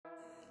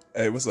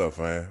Hey, what's up,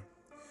 fam?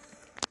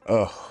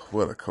 Oh,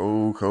 what a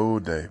cold,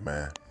 cold day,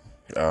 man.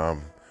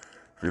 Um,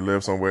 if you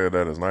live somewhere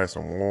that is nice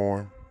and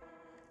warm,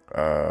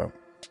 uh,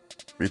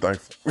 be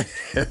thankful.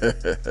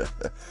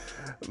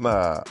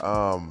 nah,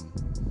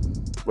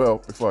 well,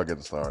 before I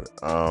get started,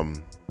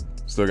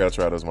 still gotta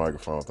try this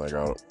microphone thing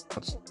out. I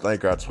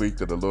think I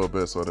tweaked it a little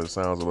bit so that it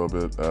sounds a little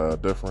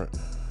bit different.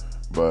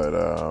 But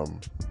I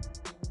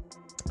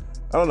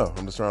don't know.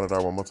 I'm just trying to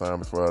try one more time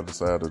before I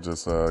decide to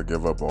just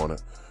give up on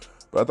it.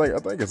 But I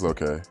think it's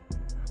okay.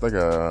 I think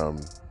I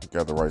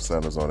got the right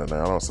settings on it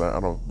now. I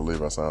don't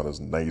believe I sound as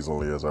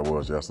nasally as I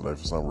was yesterday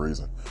for some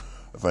reason.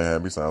 The thing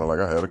had me sounding like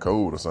I had a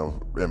cold or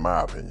something, in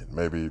my opinion.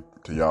 Maybe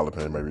to y'all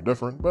opinion, maybe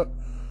different, but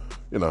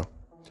you know.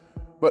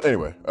 But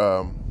anyway,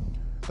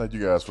 thank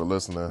you guys for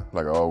listening.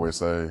 Like I always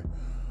say,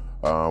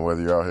 whether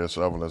you're out here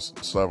shoveling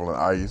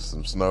ice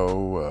and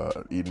snow,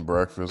 eating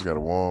breakfast, got a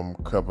warm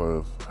cup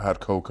of hot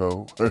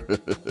cocoa,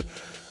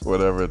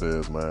 whatever it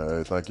is, man.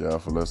 Hey, thank y'all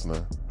for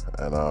listening,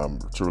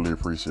 and truly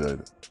appreciate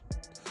it.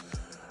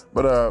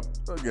 But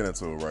let's get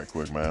into it right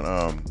quick, man.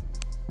 I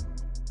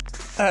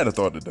had a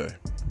thought today,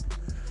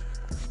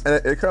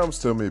 and it comes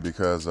to me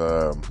because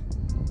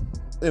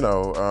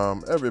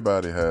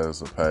everybody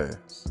has a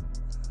past,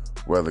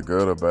 whether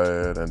good or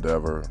bad,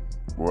 endeavor,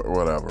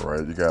 whatever,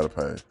 right? You got a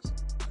past.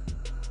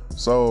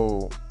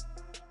 So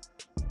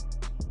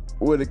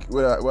what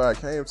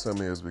came to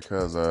me is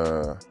because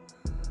I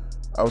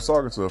was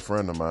talking to a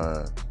friend of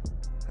mine,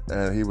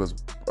 and he was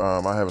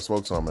I haven't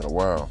spoken to him in a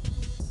while,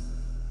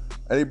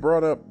 and he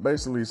brought up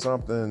basically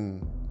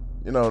something.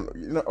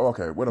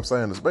 Okay. What I'm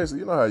saying is basically,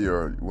 you know how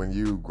when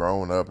you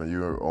grown up and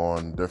you're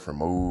on different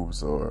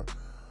moves or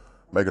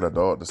making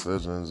adult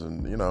decisions,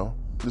 and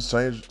just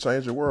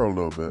change your world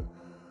a little bit.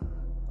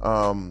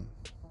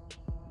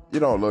 You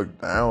don't look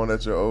down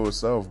at your old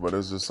self, but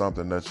it's just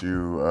something that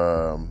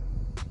you're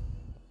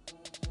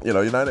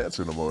not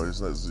into no more.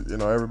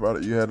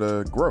 Everybody, you had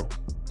to grow.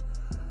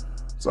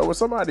 So when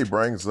somebody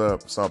brings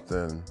up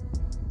something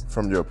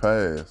from your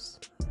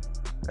past,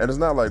 and it's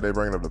not like they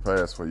bring up the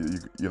past for you,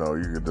 you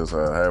could just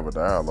have a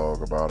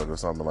dialogue about it or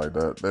something like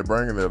that. They're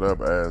bringing it up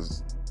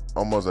as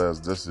almost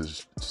as this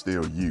is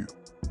still you.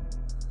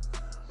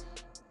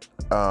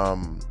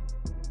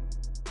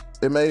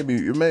 It made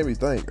me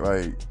think,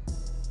 like,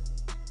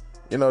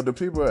 do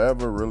people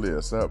ever really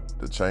accept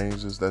the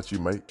changes that you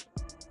make?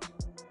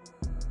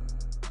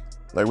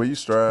 Like when you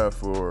strive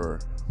for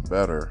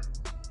better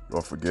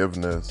or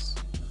forgiveness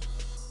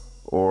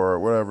or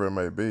whatever it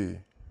may be,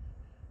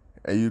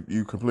 and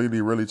you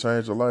completely really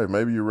change your life.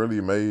 Maybe you really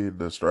made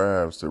the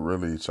strives to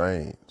really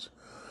change.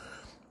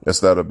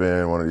 Instead of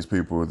being one of these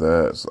people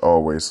that's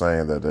always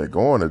saying that they're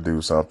going to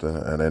do something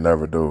and they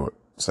never do it.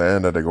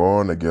 Saying that they're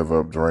going to give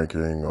up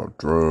drinking or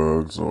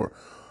drugs or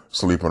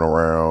sleeping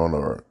around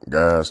or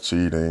guys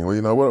cheating,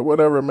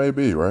 whatever it may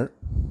be, right?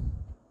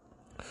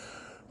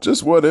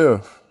 Just what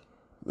if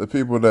the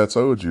people that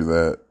told you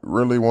that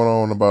really went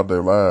on about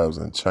their lives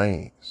and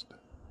changed?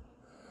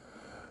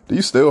 Do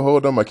you still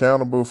hold them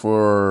accountable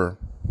for,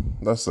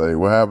 let's say,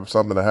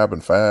 something that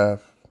happened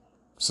 5,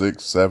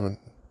 6, 7,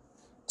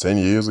 10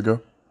 years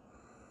ago?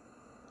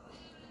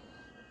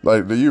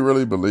 Like, do you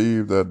really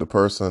believe that the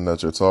person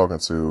that you're talking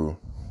to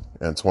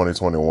in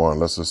 2021,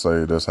 let's just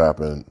say this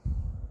happened,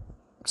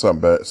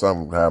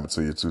 something happened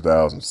to you in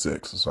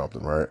 2006 or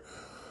something, right?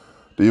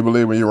 Do you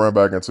believe when you run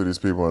back into these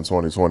people in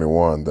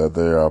 2021 that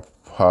they are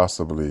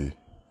possibly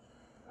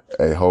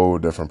a whole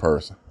different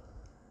person?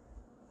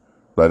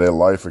 Like their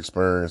life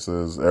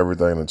experiences,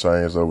 everything that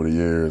changed over the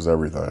years,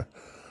 everything.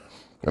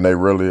 And they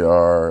really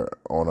are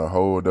on a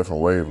whole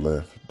different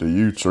wavelength. Do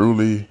you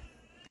truly,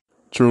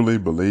 truly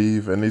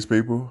believe in these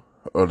people?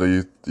 Or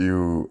do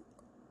you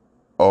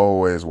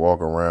always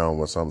walk around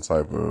with some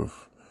type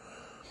of,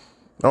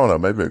 I don't know,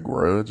 maybe a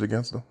grudge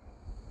against them?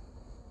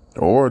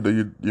 Or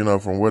do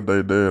from what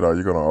they did, are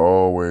you going to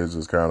always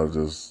just kind of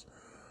just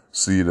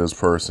see this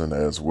person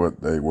as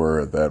what they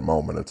were at that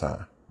moment of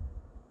time?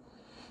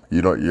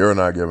 You're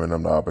not giving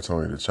them the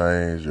opportunity to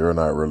change. You're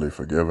not really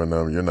forgiving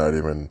them. You're not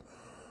even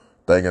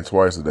thinking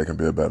twice that they can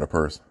be a better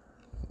person.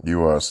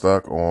 You are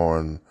stuck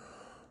on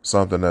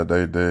something that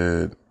they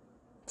did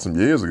some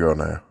years ago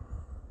now.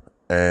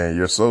 And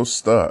you're so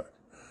stuck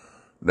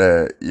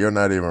that you're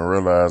not even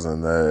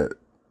realizing that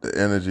the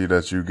energy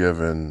that you're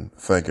giving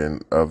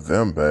thinking of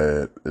them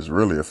bad is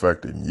really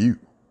affecting you.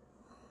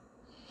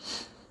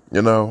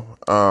 Because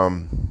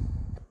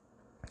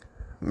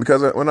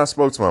when I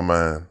spoke to my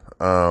man,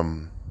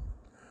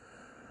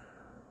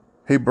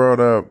 he brought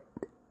up,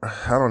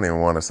 I don't even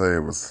want to say it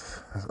was,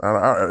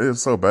 it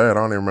was so bad. I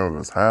don't even remember if it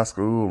was high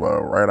school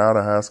or right out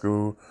of high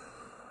school.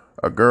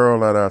 A girl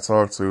that I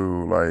talked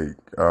to, like,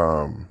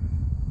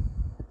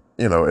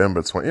 in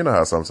between,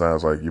 how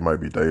sometimes like you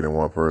might be dating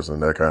one person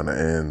that kind of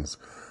ends.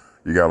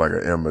 You got like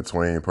an in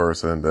between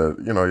person that,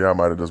 y'all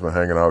might have just been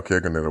hanging out,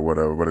 kicking it or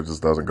whatever, but it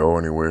just doesn't go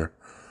anywhere.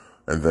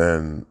 And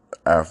then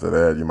after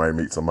that, you might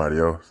meet somebody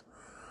else.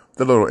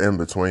 The little in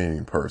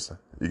between person.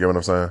 You get what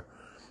I'm saying?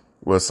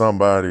 Was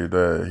somebody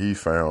that he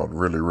found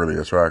really, really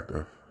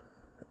attractive.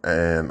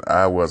 and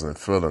I wasn't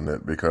feeling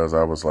it because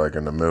I was like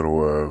in the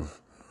middle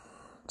of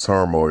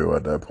turmoil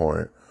at that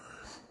point.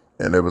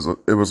 And it was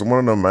one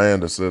of the man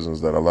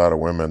decisions that a lot of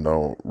women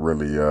don't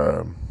really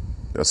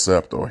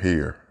accept or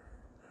hear.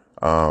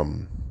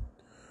 Um,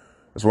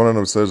 it's one of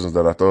the decisions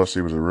that I thought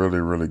she was a really,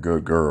 really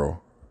good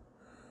girl.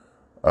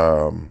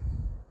 Um,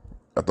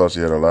 I thought she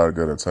had a lot of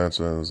good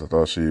intentions. I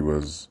thought she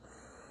was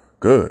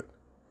good.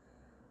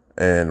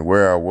 And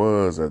where I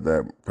was at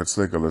that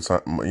particular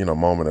time,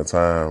 moment in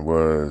time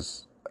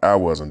was I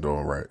wasn't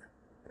doing right.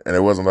 And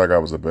it wasn't like I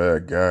was a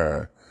bad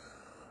guy.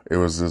 It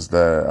was just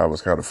that I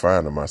was kind of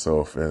finding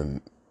myself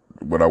in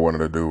what I wanted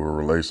to do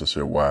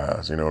relationship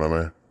wise. You know what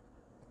I mean?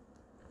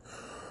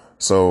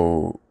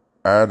 So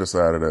I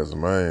decided as a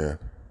man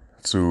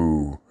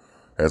to,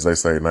 as they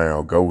say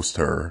now, ghost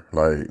her,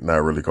 like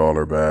not really call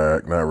her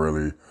back, not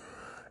really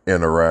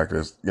interact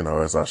as,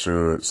 as I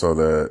should, so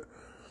that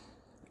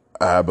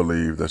I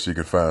believe that she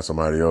could find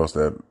somebody else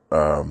that,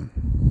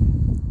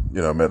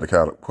 met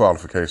the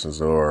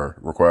qualifications or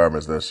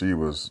requirements that she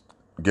was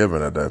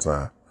given at that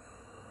time.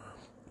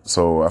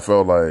 So I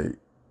felt like,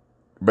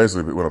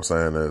 basically what I'm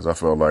saying is I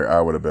felt like I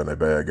would have been a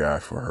bad guy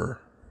for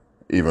her,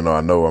 even though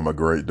I know I'm a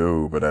great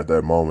dude, but at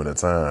that moment in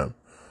time,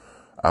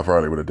 I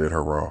probably would have did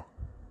her wrong.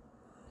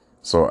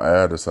 So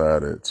I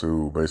decided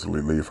to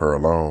basically leave her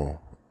alone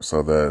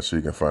so that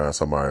she can find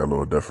somebody a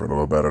little different, a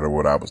little better than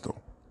what I was doing.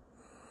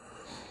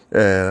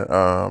 And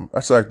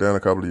I sat down a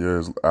couple of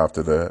years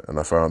after that, and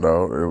I found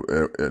out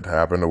it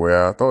happened the way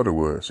I thought it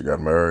would. She got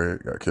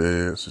married, got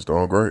kids, she's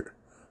doing great.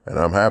 And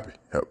I'm happy.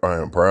 I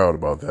am proud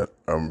about that.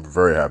 I'm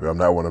very happy. I'm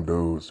not one of them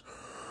dudes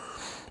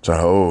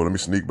trying to, let me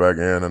sneak back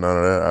in and none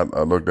of that.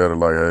 I looked at it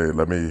like, hey,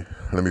 let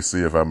me see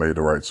if I made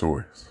the right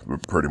choice,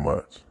 pretty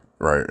much,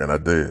 right? And I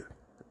did.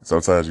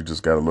 Sometimes you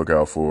just got to look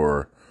out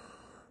for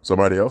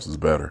somebody else is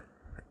better.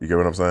 You get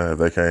what I'm saying? If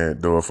they can't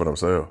do it for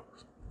themselves.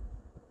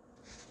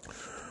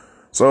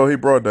 So he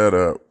brought that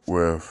up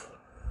with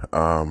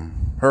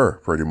her,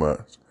 pretty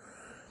much.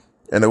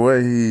 And the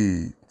way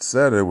he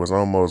said it was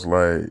almost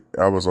like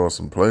I was on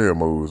some player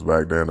moves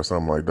back then or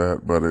something like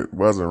that, but it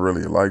wasn't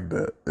really like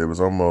that. It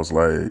was almost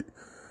like,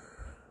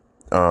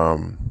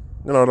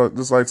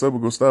 just like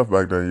typical stuff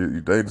back then.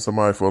 You dating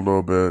somebody for a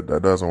little bit,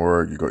 that doesn't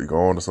work. You go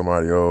on to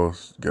somebody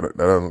else. That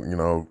doesn't,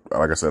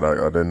 like I said,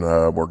 I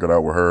didn't work it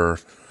out with her,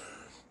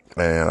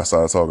 and I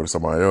started talking to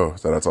somebody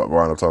else that I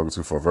wound up talking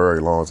to for a very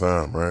long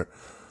time, right?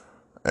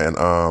 And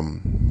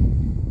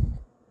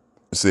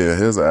see, in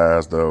his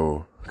eyes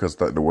though, because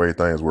the way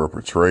things were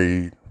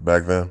portrayed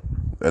back then,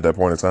 at that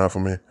point in time for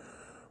me,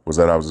 was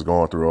that I was just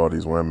going through all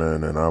these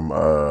women and I'm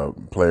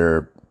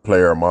player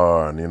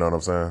ma, and you know what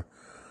I'm saying?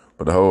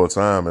 But the whole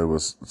time it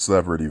was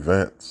separate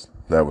events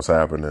that was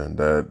happening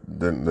that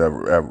didn't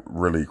ever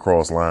really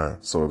cross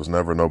lines. So it was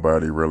never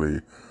nobody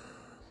really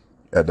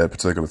at that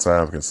particular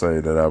time can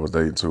say that I was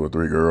dating 2 or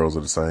 3 girls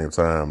at the same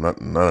time. None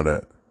of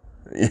that.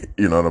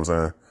 You know what I'm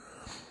saying?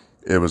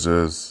 It was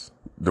just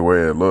the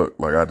way it looked.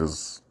 Like I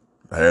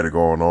had it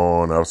going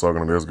on. I was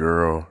talking to this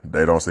girl.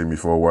 They don't see me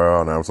for a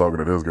while. Now I'm talking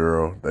to this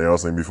girl. They don't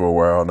see me for a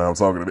while. Now I'm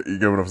talking to, you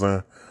get what I'm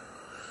saying?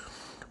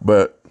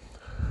 But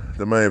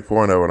the main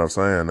point of what I'm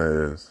saying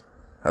is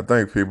I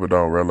think people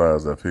don't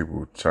realize that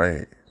people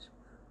change.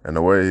 And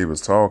the way he was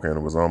talking,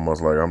 it was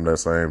almost like I'm that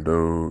same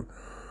dude.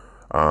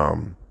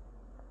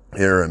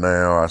 Here and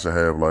now, I should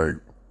have like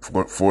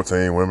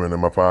 14 women in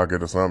my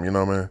pocket or something, you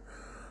know what I mean?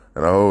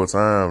 And the whole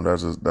time,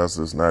 that's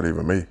just not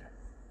even me.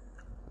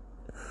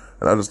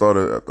 And I just thought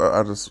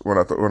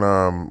when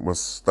I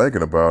was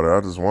thinking about it,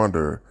 I just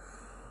wonder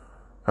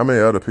how many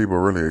other people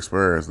really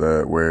experience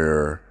that,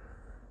 where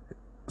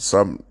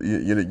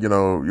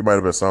you might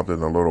have been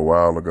something a little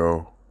while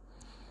ago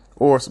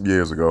or some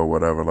years ago,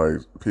 whatever.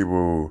 Like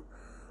people,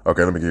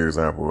 okay, let me give you an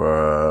example.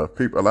 A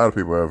lot of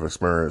people have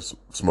experienced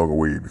smoking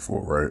weed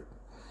before, right?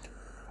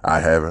 I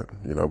haven't,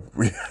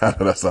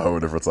 that's a whole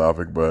different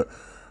topic, but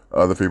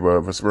other people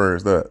have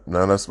experienced that.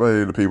 Now, let's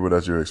say the people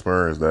that you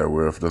experienced that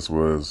with, this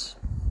was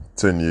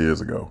 10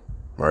 years ago,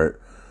 right?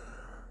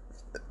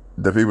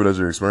 The people that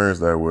you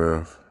experienced that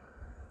with,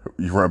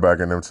 you run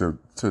back in them to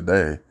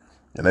today,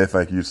 and they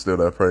think you still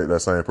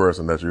that same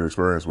person that you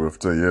experienced with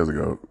 10 years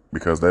ago,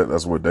 because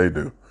that's what they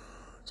do.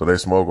 So they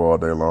smoke all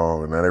day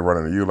long, and then they run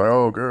into you like,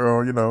 oh,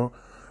 girl,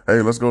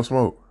 hey, let's go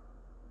smoke.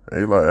 And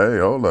you're like, hey,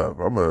 hold up,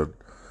 I'm a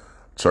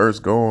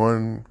church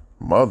going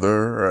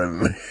mother,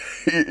 and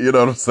you know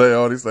what I'm saying?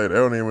 All these say they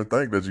don't even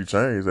think that you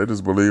changed. They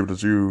just believe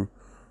that you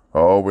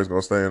are always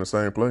gonna stay in the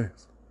same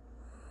place.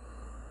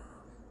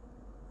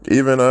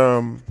 Even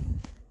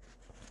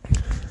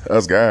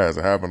us guys,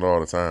 it happens all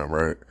the time,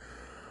 right?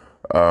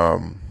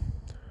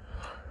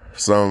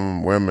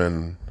 Some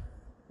women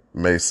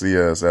may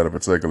see us at a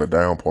particular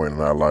down point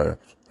in our life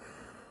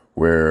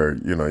where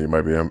you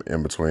might be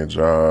in between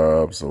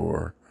jobs,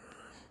 or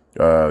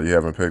you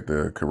haven't picked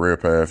the career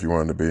path you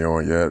wanted to be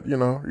on yet.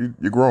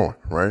 You're growing,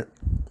 right?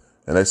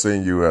 And they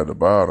seen you at the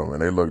bottom,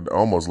 and they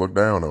almost look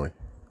down on you.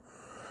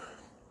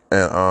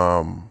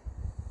 And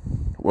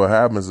what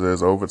happens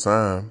is over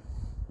time,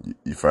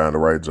 you find the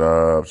right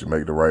jobs, you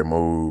make the right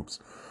moves,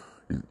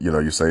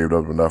 you saved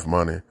up enough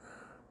money.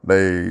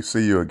 They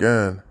see you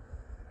again.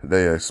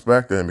 They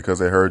expecting, because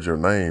they heard your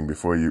name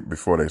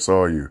before they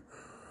saw you,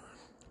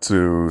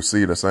 to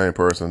see the same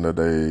person that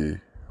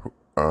they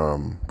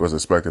was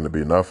expecting to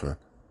be nothing.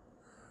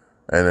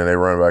 And then they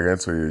run back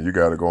into you. You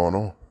got it going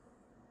on.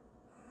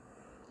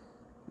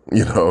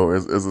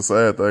 It's a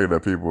sad thing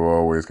that people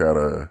always kind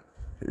of,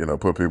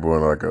 put people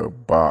in like a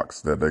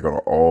box that they're going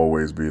to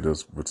always be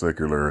this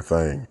particular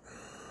thing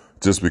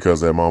just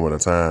because that moment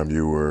of time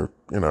you were,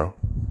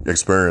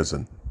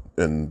 experiencing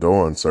and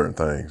doing certain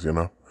things,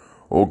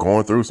 or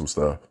going through some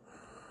stuff.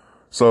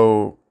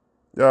 So,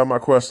 yeah, my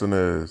question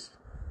is,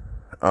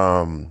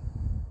 how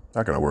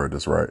can I word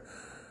this right?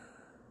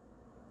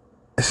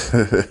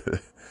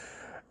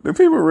 Do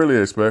people really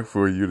expect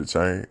for you to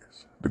change,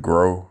 to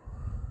grow?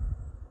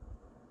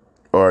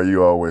 Or are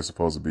you always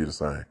supposed to be the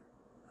same?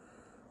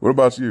 What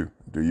about you?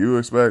 Do you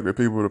expect that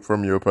people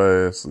from your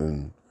past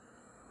and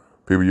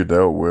people you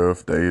dealt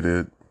with,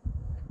 dated,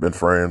 been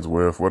friends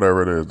with,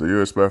 whatever it is, do you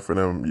expect for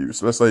them,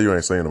 let's say you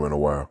ain't seen them in a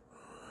while,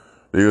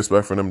 do you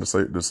expect for them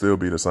to still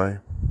be the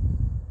same?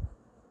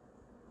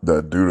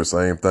 That do the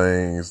same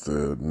things,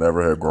 to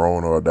never have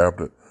grown or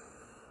adapted?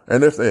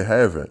 And if they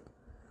haven't,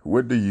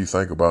 what do you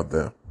think about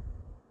them?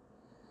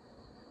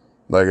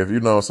 Like, if you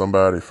know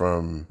somebody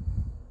from,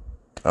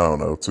 I don't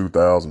know,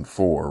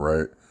 2004,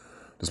 right?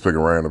 Just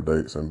picking random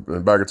dates. And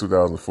back in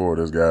 2004,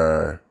 this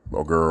guy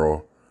or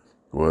girl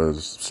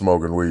was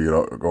smoking weed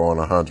going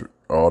 100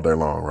 all day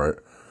long, right?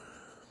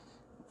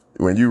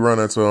 When you run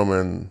into them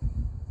in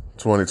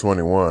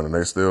 2021 and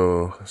they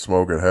still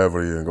smoking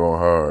heavily and going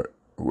hard,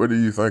 what do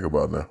you think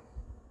about them?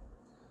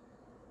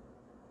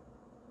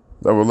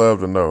 I would love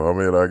to know. I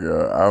mean,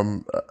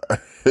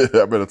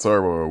 I've been a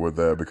turbo with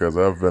that, because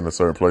I've been to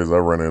certain places,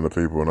 I've run into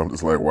people and I'm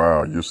just like,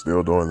 wow, you're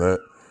still doing that?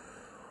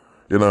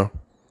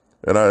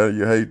 And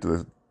you hate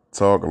to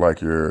talk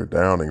like you're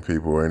downing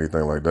people or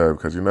anything like that,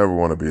 because you never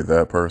want to be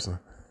that person.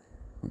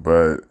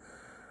 But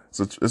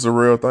it's a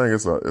real thing.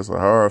 It's a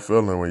hard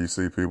feeling when you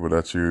see people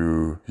that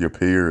your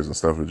peers and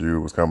stuff that you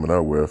was coming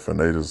up with, and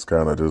they just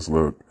kind of just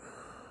look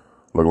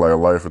like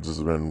life has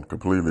just been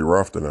completely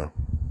rough to them.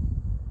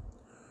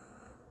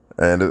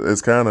 And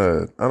it's kind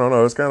of, I don't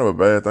know, it's kind of a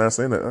bad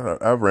thing.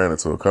 I've ran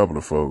into a couple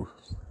of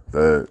folks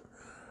that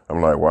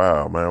I'm like,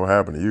 wow, man, what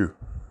happened to you?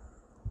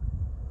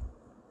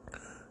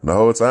 And the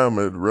whole time,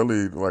 it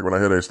really, like, when I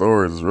hear their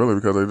stories, it's really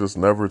because they just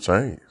never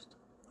changed.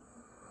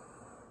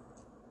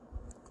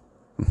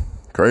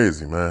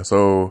 Crazy, man.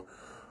 So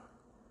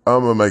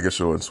I'm going to make it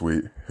short and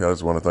sweet. I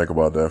just want to think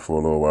about that for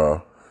a little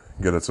while,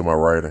 get into my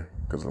writing,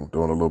 because I'm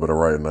doing a little bit of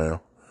writing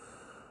now.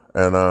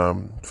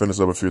 And finish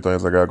up a few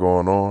things I got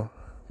going on.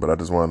 But I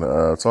just wanted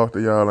to talk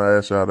to y'all and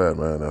ask y'all that,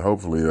 man. And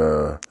hopefully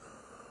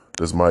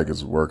this mic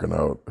is working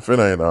out. If it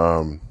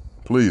ain't,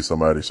 please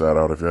somebody shout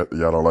out if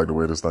y'all don't like the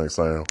way this thing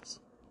sounds.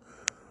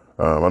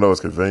 I know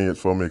it's convenient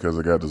for me because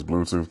it got this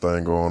Bluetooth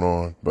thing going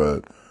on.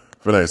 But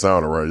if it ain't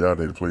sounding right, y'all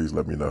need to please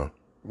let me know.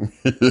 All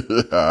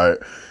right.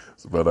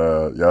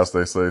 But y'all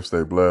stay safe,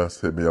 stay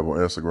blessed. Hit me up on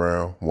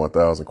Instagram,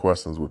 1000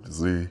 questions with the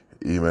Z.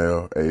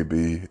 Email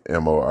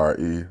abmore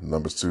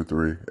numbers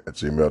 23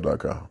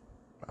 @gmail.com.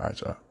 All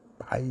right, y'all.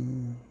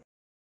 Bye.